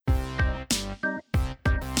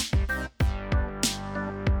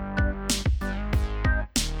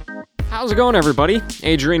How's it going, everybody?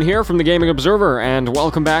 Adrian here from the Gaming Observer, and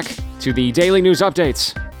welcome back to the Daily News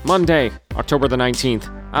Updates, Monday, October the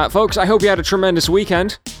 19th. Folks, I hope you had a tremendous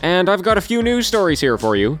weekend, and I've got a few news stories here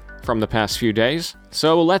for you from the past few days,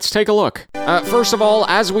 so let's take a look. First of all,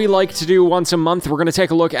 as we like to do once a month, we're going to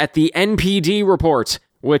take a look at the NPD report,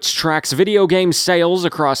 which tracks video game sales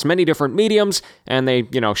across many different mediums, and they,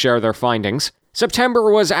 share their findings.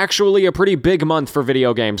 September was actually a pretty big month for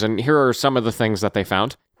video games, and here are some of the things that they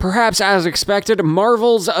found. Perhaps as expected,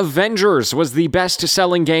 Marvel's Avengers was the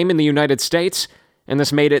best-selling game in the United States, and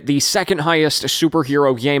this made it the second highest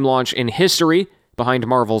superhero game launch in history, behind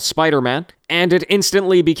Marvel's Spider-Man, and it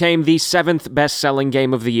instantly became the 7th best-selling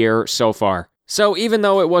game of the year so far. So even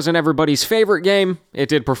though it wasn't everybody's favorite game, it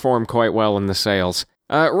did perform quite well in the sales.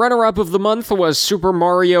 Runner-up of the month was Super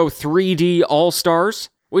Mario 3D All-Stars,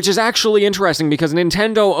 which is actually interesting because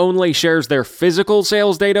Nintendo only shares their physical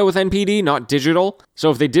sales data with NPD, not digital. So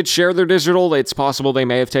if they did share their digital, it's possible they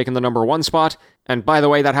may have taken the number 1 spot. And by the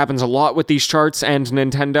way, that happens a lot with these charts and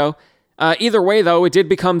Nintendo. Either way, though, it did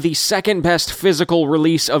become the second best physical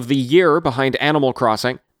release of the year behind Animal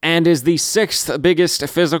Crossing, and is the 6th biggest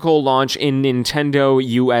physical launch in Nintendo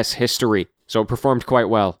US history. So it performed quite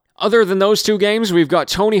well. Other than those two games, we've got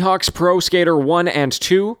Tony Hawk's Pro Skater 1 and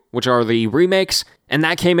 2, which are the remakes, and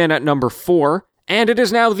that came in at number 4, and it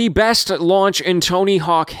is now the best launch in Tony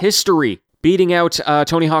Hawk history, beating out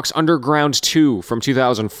Tony Hawk's Underground 2 from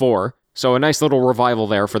 2004, so a nice little revival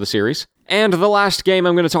there for the series. And the last game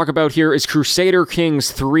I'm going to talk about here is Crusader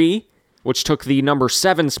Kings 3, which took the number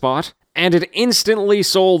 7 spot, and it instantly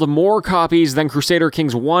sold more copies than Crusader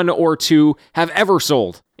Kings 1 or 2 have ever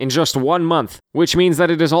sold in just 1 month, which means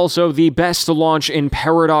that it is also the best launch in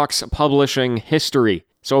Paradox Publishing history.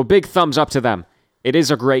 So a big thumbs up to them. It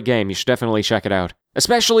is a great game, you should definitely check it out.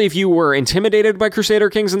 Especially if you were intimidated by Crusader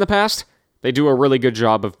Kings in the past, they do a really good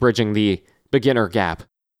job of bridging the beginner gap.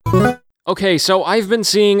 Okay, so I've been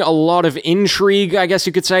seeing a lot of intrigue, I guess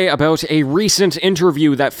you could say, about a recent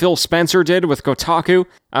interview that Phil Spencer did with Kotaku,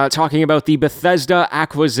 talking about the Bethesda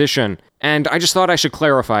acquisition, and I just thought I should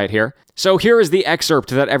clarify it here. So here is the excerpt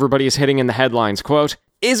that everybody is hitting in the headlines, quote,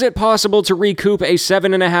 "Is it possible to recoup a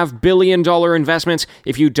 $7.5 billion investment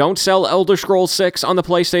if you don't sell Elder Scrolls 6 on the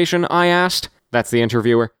PlayStation, I asked?" That's the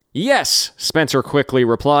interviewer. "Yes," Spencer quickly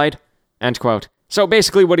replied, end quote. So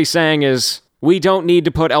basically what he's saying is, we don't need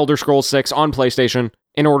to put Elder Scrolls 6 on PlayStation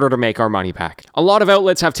in order to make our money back. A lot of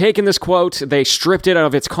outlets have taken this quote, they stripped it out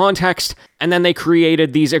of its context, and then they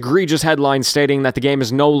created these egregious headlines stating that the game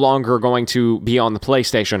is no longer going to be on the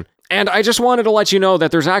PlayStation. And I just wanted to let you know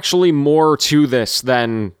that there's actually more to this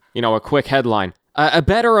than, a quick headline. A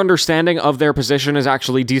better understanding of their position is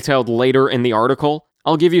actually detailed later in the article.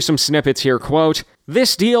 I'll give you some snippets here, quote,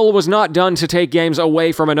 "This deal was not done to take games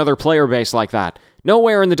away from another player base like that.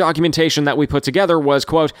 Nowhere in the documentation that we put together was,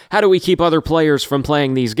 quote, how do we keep other players from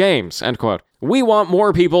playing these games, end quote. We want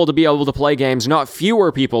more people to be able to play games, not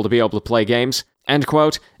fewer people to be able to play games, end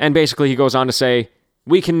quote. And basically he goes on to say,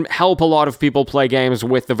 we can help a lot of people play games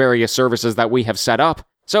with the various services that we have set up.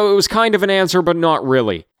 So it was kind of an answer, but not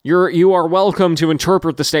really. You are welcome to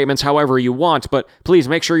interpret the statements however you want, but please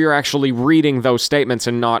make sure you're actually reading those statements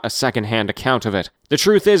and not a second-hand account of it. The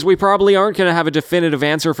truth is, we probably aren't going to have a definitive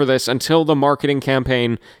answer for this until the marketing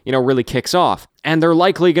campaign, really kicks off. And they're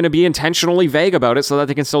likely going to be intentionally vague about it so that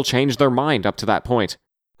they can still change their mind up to that point.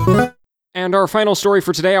 And our final story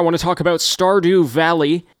for today, I want to talk about Stardew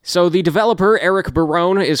Valley. So the developer, Eric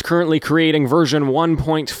Barone, is currently creating version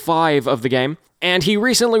 1.5 of the game. And he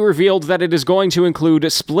recently revealed that it is going to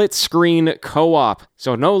include split-screen co-op,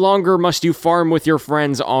 so no longer must you farm with your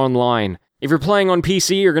friends online. If you're playing on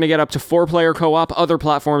PC, you're going to get up to 4-player co-op, other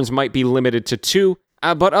platforms might be limited to 2,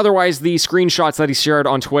 but otherwise the screenshots that he shared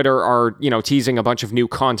on Twitter are, teasing a bunch of new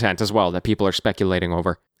content as well that people are speculating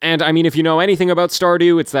over. And I mean, if you know anything about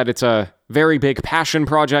Stardew, it's that it's a very big passion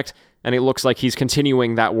project, and it looks like he's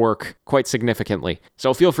continuing that work quite significantly.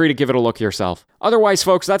 So feel free to give it a look yourself. Otherwise,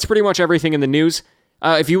 folks, that's pretty much everything in the news.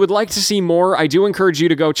 If you would like to see more, I do encourage you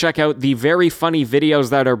to go check out the very funny videos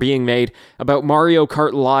that are being made about Mario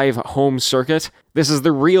Kart Live Home Circuit. This is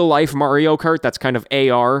the real-life Mario Kart that's kind of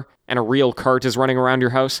AR, and a real cart is running around your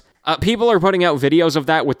house. People are putting out videos of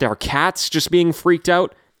that with their cats just being freaked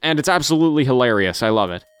out, and it's absolutely hilarious. I love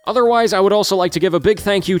it. Otherwise, I would also like to give a big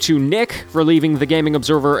thank you to Nick for leaving the Gaming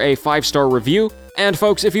Observer a 5-star review. And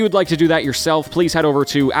folks, if you would like to do that yourself, please head over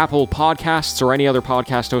to Apple Podcasts or any other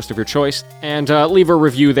podcast host of your choice and leave a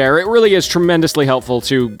review there. It really is tremendously helpful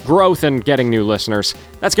to growth and getting new listeners.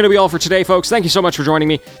 That's going to be all for today, folks. Thank you so much for joining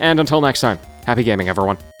me, and until next time, happy gaming,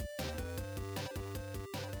 everyone.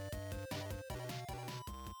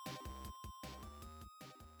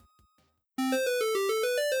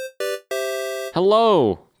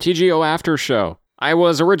 Hello, TGO After Show. I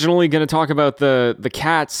was originally going to talk about the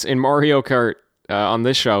cats in Mario Kart on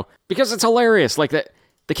this show, because it's hilarious. Like,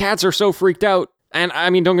 the cats are so freaked out. And, I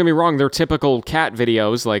mean, don't get me wrong, they're typical cat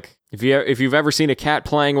videos. Like, if you've ever seen a cat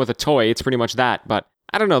playing with a toy, it's pretty much that. But,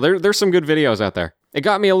 I don't know, there's some good videos out there. It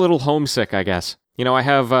got me a little homesick, I guess. You know, I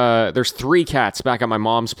have, there's 3 cats back at my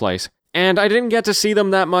mom's place. And I didn't get to see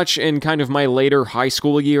them that much in kind of my later high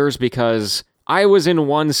school years, because I was in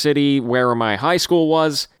one city where my high school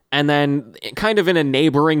was, and then kind of in a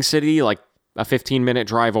neighboring city, like a 15-minute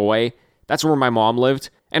drive away. That's where my mom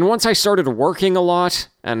lived. And once I started working a lot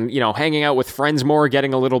and, you know, hanging out with friends more,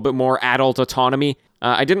 getting a little bit more adult autonomy,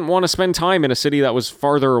 I didn't want to spend time in a city that was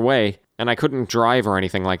farther away, and I couldn't drive or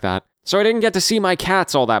anything like that. So I didn't get to see my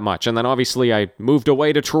cats all that much, and then obviously I moved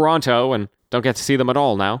away to Toronto and don't get to see them at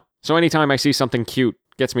all now. So anytime I see something cute,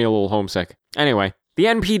 gets me a little homesick. Anyway, the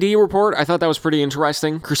NPD report, I thought that was pretty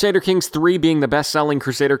interesting. Crusader Kings 3 being the best-selling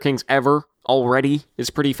Crusader Kings ever already is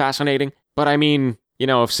pretty fascinating. But I mean, you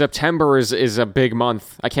know, if September is a big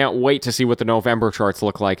month, I can't wait to see what the November charts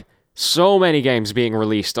look like. So many games being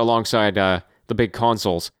released alongside the big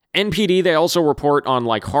consoles. NPD, they also report on,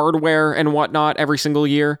 like, hardware and whatnot every single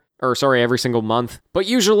month. But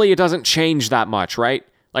usually it doesn't change that much, right?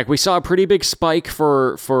 Like, we saw a pretty big spike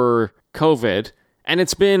for COVID, and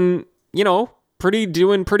it's been, you know,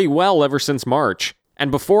 doing pretty well ever since March. And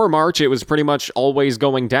before March, it was pretty much always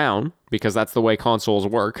going down, because that's the way consoles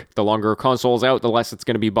work. The longer a console's out, the less it's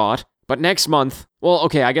going to be bought. But next month, well,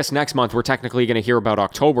 okay, I guess next month we're technically going to hear about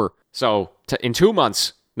October. So, in 2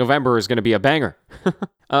 months, November is going to be a banger.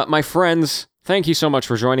 My friends, thank you so much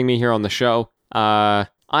for joining me here on the show. I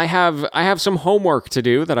have some homework to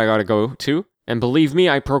do that I gotta go to. And believe me,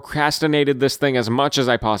 I procrastinated this thing as much as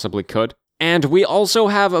I possibly could. And we also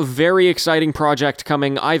have a very exciting project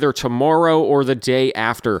coming either tomorrow or the day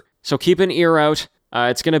after. So keep an ear out.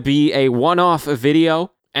 It's going to be a one-off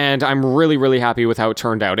video, and I'm really, really happy with how it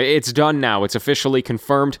turned out. It's done now. It's officially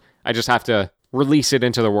confirmed. I just have to release it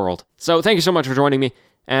into the world. So thank you so much for joining me,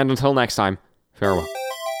 and until next time, farewell.